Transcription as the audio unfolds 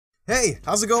Hey,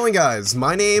 how's it going, guys?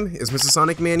 My name is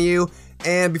MrSonicManu,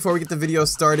 and before we get the video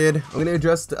started, I'm going to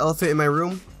address the elephant in my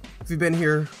room. If you've been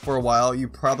here for a while, you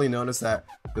probably noticed that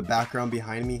the background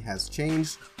behind me has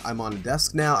changed. I'm on a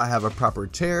desk now. I have a proper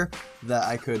chair that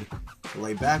I could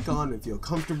lay back on and feel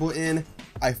comfortable in.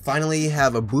 I finally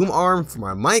have a boom arm for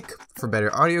my mic for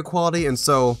better audio quality, and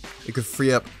so it could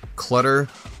free up clutter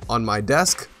on my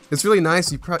desk. It's really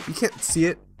nice. You can't see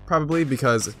it probably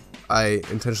because I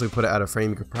intentionally put it out of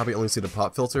frame. You could probably only see the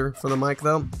pop filter for the mic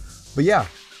though. But yeah,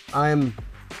 I'm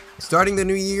starting the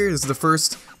new year. This is the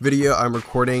first video I'm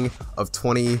recording of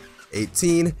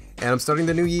 2018, and I'm starting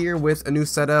the new year with a new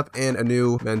setup and a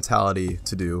new mentality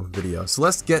to do videos. So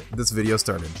let's get this video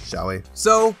started, shall we?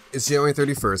 So it's January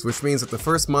 31st, which means that the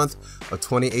first month of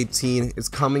 2018 is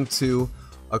coming to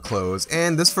a close.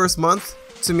 And this first month,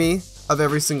 to me, of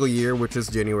every single year, which is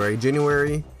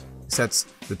January sets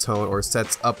the tone or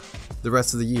sets up the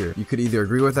rest of the year. You could either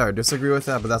agree with that or disagree with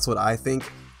that, but that's what I think,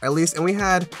 at least. And we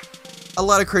had a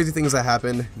lot of crazy things that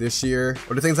happened this year,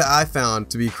 or the things that I found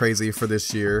to be crazy for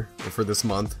this year, or for this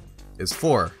month, is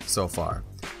 4 so far.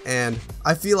 And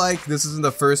I feel like this isn't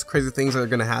the first crazy things that are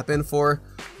gonna happen for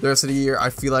the rest of the year. I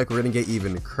feel like we're gonna get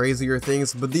even crazier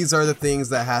things, but these are the things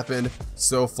that happened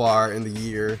so far in the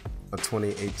year of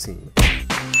 2018.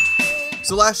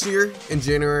 So last year, in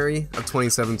January of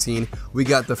 2017, we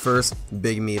got the first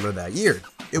big meme of that year.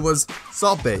 It was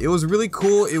Salt Bae. It was really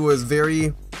cool. It was very,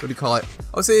 what do you call it?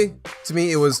 I would say, to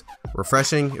me, it was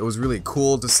refreshing. It was really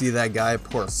cool to see that guy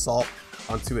pour salt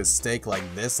onto his steak like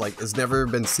this. Like, it's never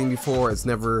been seen before. It's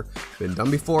never been done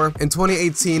before. And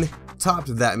 2018 topped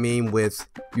that meme with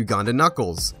Uganda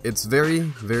Knuckles. It's very,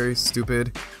 very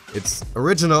stupid. It's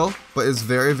original, but it's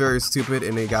very, very stupid,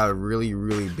 and it got really,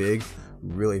 really big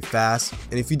really fast.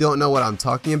 And if you don't know what I'm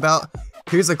talking about,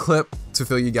 here's a clip to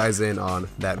fill you guys in on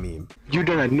that meme. You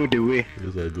don't know the way. Yes,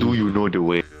 I do. Do you know the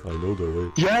way? I know the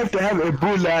way. You have to have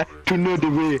Ebola to know the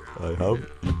way. I have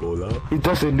Ebola. He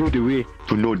doesn't know the way.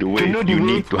 To know the way, To know the you way,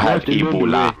 need to have know the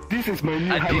Ebola. way. This is my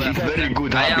new This is very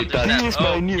good habitat. This is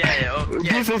my new.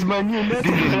 This is my new. This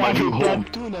is my new home.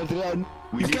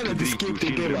 We You need to cannot drink escape to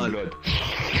the children's devil. blood.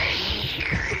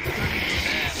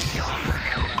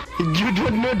 You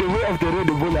don't know the way of the red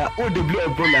Ebola or the blue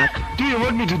Ebola. Do you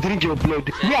want me to drink your blood?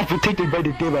 We are protected by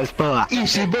the devil's power. In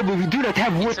Zimbabwe, we do not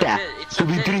have water, so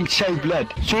we drink child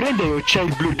blood. Surrender your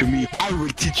child blood to me. I will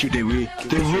teach you the way of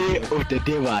the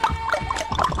devil.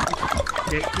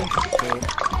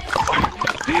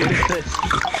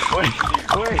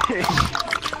 Wait.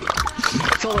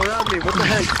 It's all around me. What the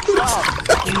heck?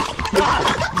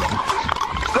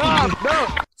 Stop!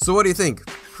 No! So what do you think?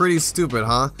 Pretty stupid,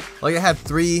 huh? Like, it had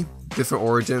 3 different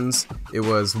origins. It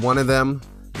was one of them,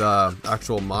 the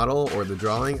actual model or the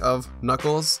drawing of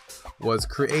Knuckles was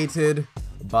created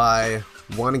by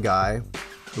one guy.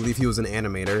 I believe he was an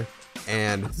animator,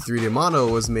 and the 3D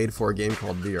model was made for a game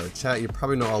called VR Chat. You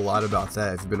probably know a lot about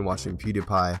that if you've been watching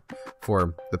PewDiePie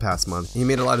for the past month. He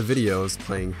made a lot of videos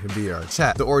playing VR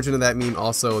Chat. The origin of that meme,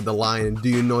 also the line, "Do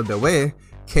you know the way?"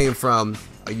 came from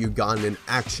a Ugandan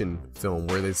action film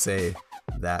where they say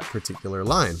that particular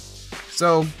line.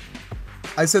 So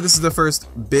I said this is the first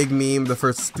big meme, the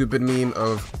first stupid meme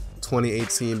of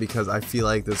 2018, because I feel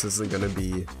like this isn't going to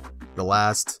be the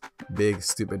last big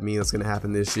stupid meme that's going to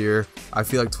happen this year. I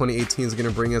feel like 2018 is going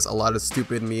to bring us a lot of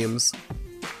stupid memes,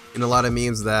 and a lot of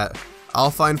memes that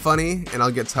I'll find funny and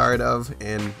I'll get tired of,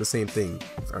 and the same thing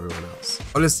for everyone else.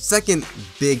 The second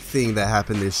big thing that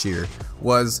happened this year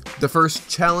was the first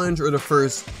challenge, or the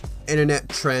first internet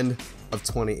trend of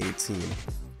 2018.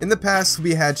 In the past,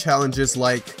 we had challenges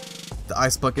like the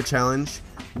ice bucket challenge.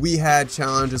 We had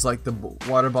challenges like the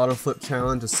water bottle flip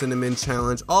challenge, the cinnamon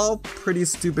challenge, all pretty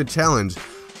stupid challenge.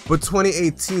 But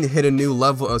 2018 hit a new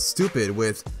level of stupid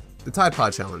with the Tide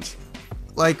Pod challenge.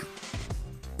 Like,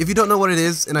 if you don't know what it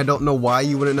is, and I don't know why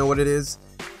you wouldn't know what it is,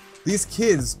 these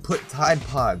kids put Tide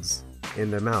Pods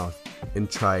in their mouth and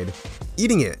tried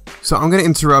eating it. So I'm gonna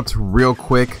interrupt real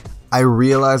quick. I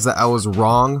realized that I was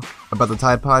wrong about the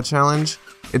Tide Pod challenge.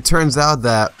 It turns out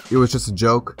that it was just a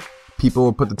joke. People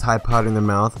would put the Tide Pod in their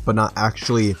mouth but not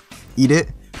actually eat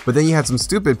it. But then you had some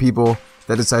stupid people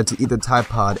that decided to eat the Tide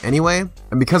Pod anyway,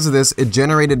 and because of this, it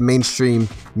generated mainstream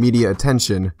media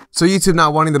attention. So YouTube,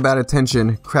 not wanting the bad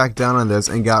attention, cracked down on this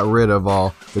and got rid of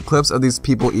all the clips of these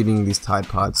people eating these Tide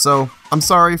Pods. So I'm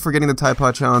sorry for getting the Tide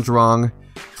Pod challenge wrong.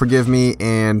 Forgive me,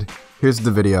 and here's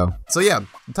the video. So yeah,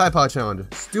 the Tide Pod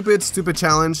challenge. Stupid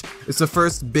challenge. It's the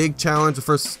first big challenge, the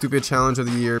first stupid challenge of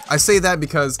the year. I say that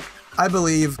because I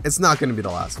believe it's not going to be the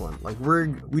last one. Like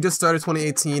we just started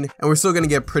 2018 and we're still going to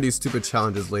get pretty stupid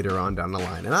challenges later on down the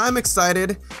line. And I'm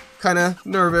excited, kind of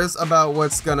nervous about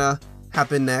what's going to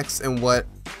happen next and what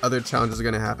other challenges are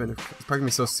going to happen. It's probably going to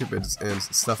be so stupid and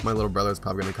stuff my little brother's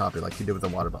probably going to copy like he did with the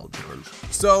water bottle challenge.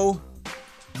 So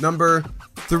number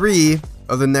 3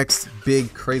 of the next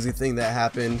big crazy thing that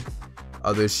happened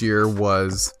this year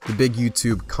was the big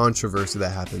YouTube controversy that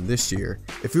happened this year.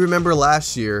 If you remember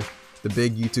last year, the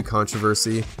big YouTube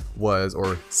controversy was,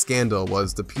 or scandal,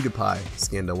 was the PewDiePie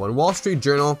scandal. When Wall Street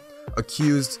Journal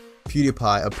accused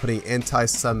PewDiePie of putting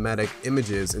anti-Semitic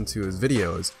images into his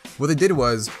videos. What they did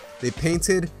was they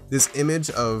painted this image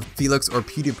of Felix or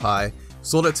PewDiePie,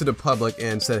 sold it to the public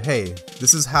and said, hey,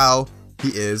 this is how he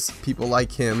is. People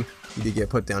like him need to get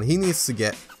put down. He needs to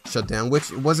get shut down,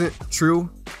 which wasn't true.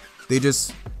 They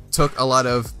just took a lot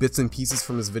of bits and pieces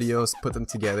from his videos, put them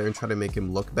together and tried to make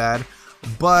him look bad.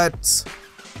 But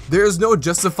there's no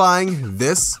justifying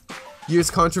this year's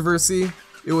controversy.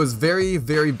 It was very,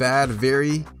 very bad,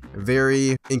 very,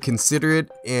 very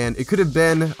inconsiderate, and it could have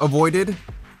been avoided,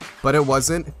 but it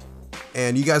wasn't.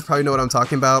 And you guys probably know what I'm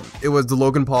talking about. It was the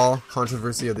Logan Paul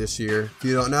controversy of this year. If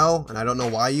you don't know, and I don't know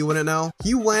why you wouldn't know,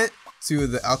 he went to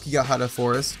the Aokigahara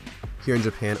forest here in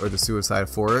Japan, or the suicide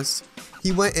forest.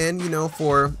 He went in, you know,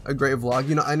 for a great vlog.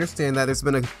 You know, I understand that there's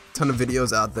been a ton of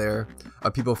videos out there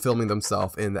of people filming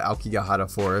themselves in the Aokigahara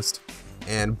forest,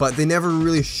 but they never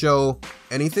really show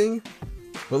anything.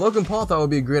 But Logan Paul thought it would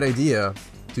be a great idea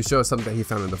to show something that he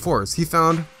found in the forest. He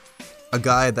found a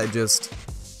guy that just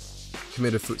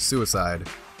committed suicide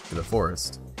in the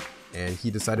forest, and he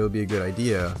decided it would be a good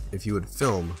idea if he would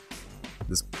film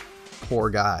this poor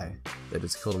guy that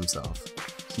just killed himself.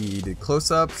 He did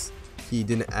close-ups. He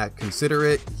didn't act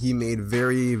considerate. He made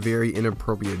very, very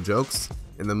inappropriate jokes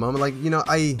in the moment. Like, you know,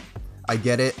 I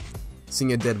get it.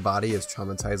 Seeing a dead body is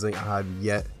traumatizing. I have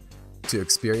yet to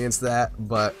experience that,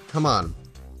 but come on.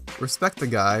 Respect the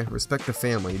guy, respect the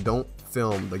family, don't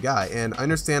film the guy. And I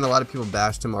understand a lot of people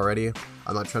bashed him already.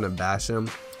 I'm not trying to bash him.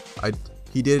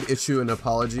 He did issue an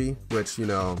apology, which, you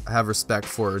know, I have respect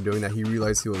for doing that. He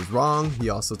realized he was wrong. He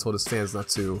also told his fans not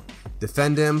to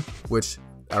defend him, which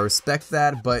I respect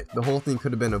that, but the whole thing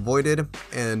could have been avoided.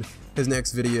 And his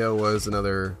next video was a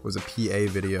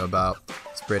PA video about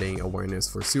spreading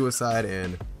awareness for suicide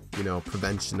and, you know,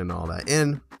 prevention and all that.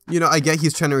 And, you know, I get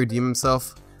he's trying to redeem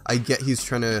himself. I get he's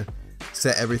trying to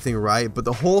set everything right, but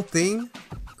the whole thing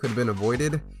could have been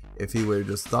avoided if he would have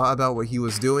just thought about what he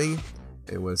was doing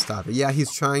and would stop it. Yeah,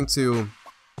 he's trying to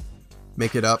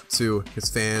make it up to his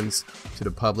fans, to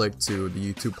the public, to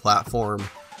the YouTube platform,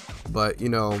 but, you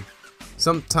know,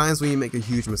 sometimes when you make a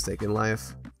huge mistake in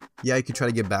life, yeah, you can try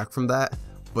to get back from that,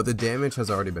 but the damage has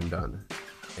already been done.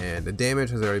 And the damage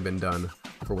has already been done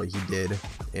for what he did.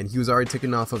 And he was already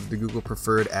taken off of the Google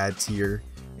Preferred ad tier,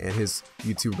 and his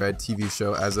YouTube Red TV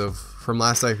show, from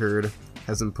last I heard,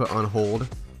 has been put on hold.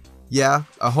 Yeah,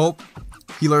 I hope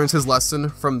he learns his lesson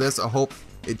from this. I hope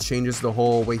it changes the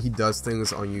whole way he does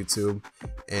things on YouTube.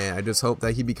 And I just hope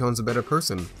that he becomes a better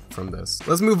person from this.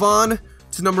 Let's move on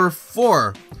to number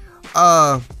 4.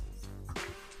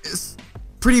 It's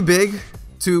pretty big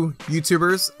to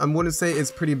YouTubers. I wouldn't say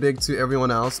it's pretty big to everyone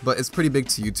else, but it's pretty big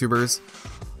to YouTubers.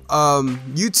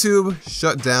 YouTube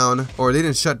shut down, or they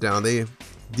didn't shut down, they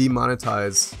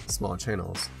demonetized small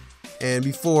channels. And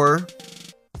before,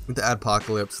 with the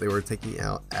adpocalypse, they were taking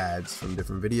out ads from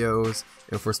different videos,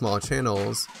 and for small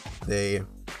channels, they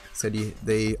said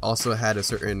they also had a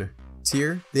certain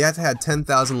tier. They had to have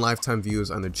 10,000 lifetime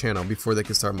views on their channel before they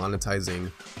could start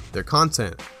monetizing their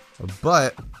content.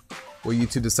 But what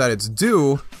YouTube decided to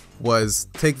do was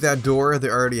take that door they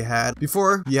already had.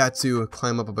 Before, you had to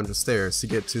climb up a bunch of stairs to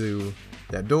get to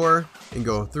that door and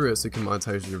go through it so you can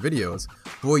monetize your videos.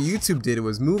 But what YouTube did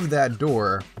was move that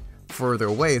door further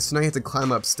away, so now you have to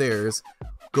climb upstairs,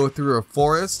 go through a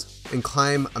forest, and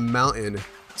climb a mountain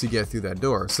to get through that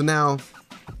door. So now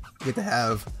you have to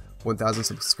have 1,000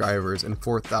 subscribers and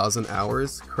 4,000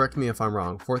 hours, correct me if I'm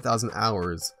wrong, 4,000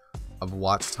 hours of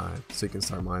watch time so you can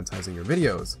start monetizing your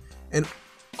videos. And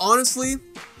honestly,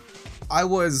 I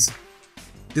was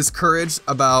discouraged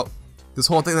about this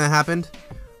whole thing that happened.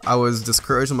 I was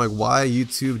discouraged. I'm like, why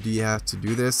YouTube do you have to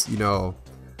do this? You know,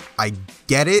 I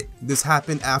get it. This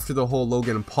happened after the whole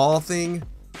Logan Paul thing.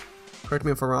 Correct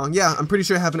me if I'm wrong. Yeah, I'm pretty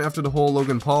sure it happened after the whole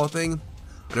Logan Paul thing.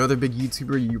 Another big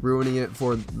YouTuber, you ruining it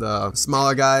for the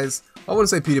smaller guys. I wouldn't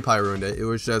say PewDiePie ruined it. It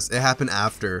was just, it happened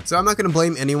after. So I'm not going to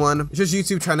blame anyone. It's just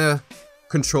YouTube trying to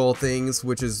control things,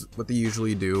 which is what they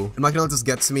usually do. I'm not going to let this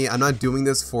get to me. I'm not doing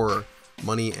this for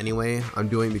money anyway. I'm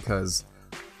doing it because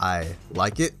I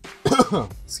like it.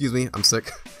 Excuse me, I'm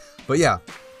sick. But yeah,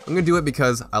 I'm gonna do it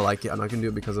because I like it. I'm not gonna do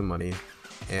it because of money.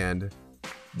 And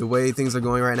the way things are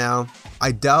going right now,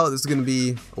 I doubt this is gonna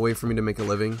be a way for me to make a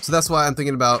living. So that's why I'm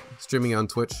thinking about streaming on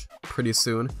Twitch pretty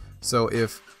soon. So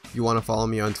if you want to follow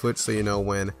me on Twitch so you know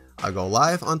when I go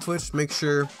live on Twitch, make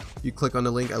sure you click on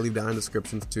the link I leave down in the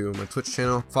description to my Twitch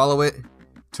channel. Follow it,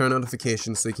 turn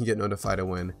notifications so you can get notified of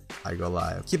when I go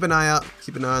live. Keep an eye out,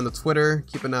 keep an eye on the Twitter,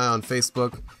 keep an eye on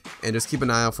Facebook, and just keep an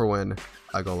eye out for when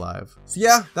I go live. So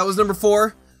yeah, that was number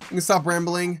 4. I'm gonna stop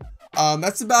rambling.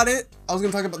 That's about it. I was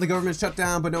gonna talk about the government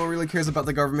shutdown, but no one really cares about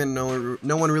the government.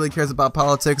 No one really cares about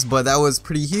politics, but that was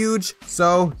pretty huge.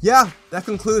 So yeah, that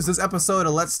concludes this episode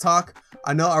of Let's Talk.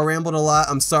 I know I rambled a lot.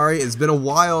 I'm sorry. It's been a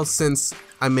while since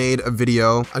I made a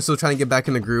video. I'm still trying to get back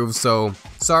in the groove, so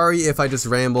sorry if I just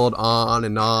rambled on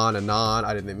and on and on.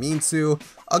 I didn't mean to.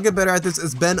 I'll get better at this.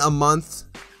 It's been a month.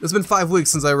 It's been 5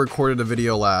 weeks since I recorded a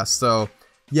video last, so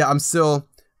yeah, I'm still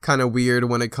kind of weird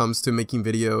when it comes to making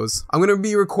videos. I'm gonna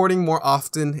be recording more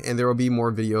often, and there will be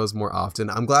more videos more often.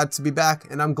 I'm glad to be back,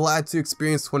 and I'm glad to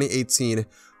experience 2018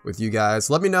 with you guys.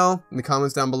 Let me know in the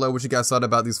comments down below what you guys thought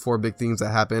about these 4 big things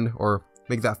that happened, or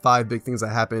make that 5 big things that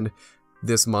happened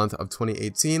this month of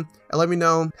 2018, and let me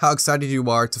know how excited you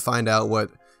are to find out what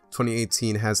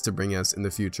 2018 has to bring us in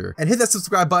the future. And hit that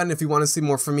subscribe button if you want to see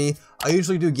more from me. I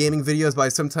usually do gaming videos, but I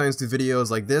sometimes do videos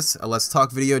like this, a Let's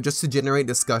Talk video, just to generate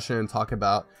discussion and talk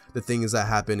about the things that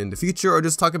happen in the future, or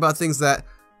just talk about things that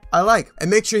I like. And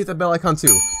make sure you hit that bell icon too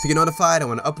to get notified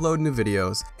when I upload new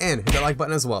videos, and hit that like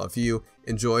button as well if you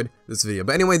enjoyed this video.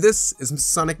 But anyway, this is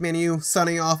MrSonicManu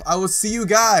signing off. I will see you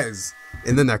guys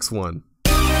in the next one.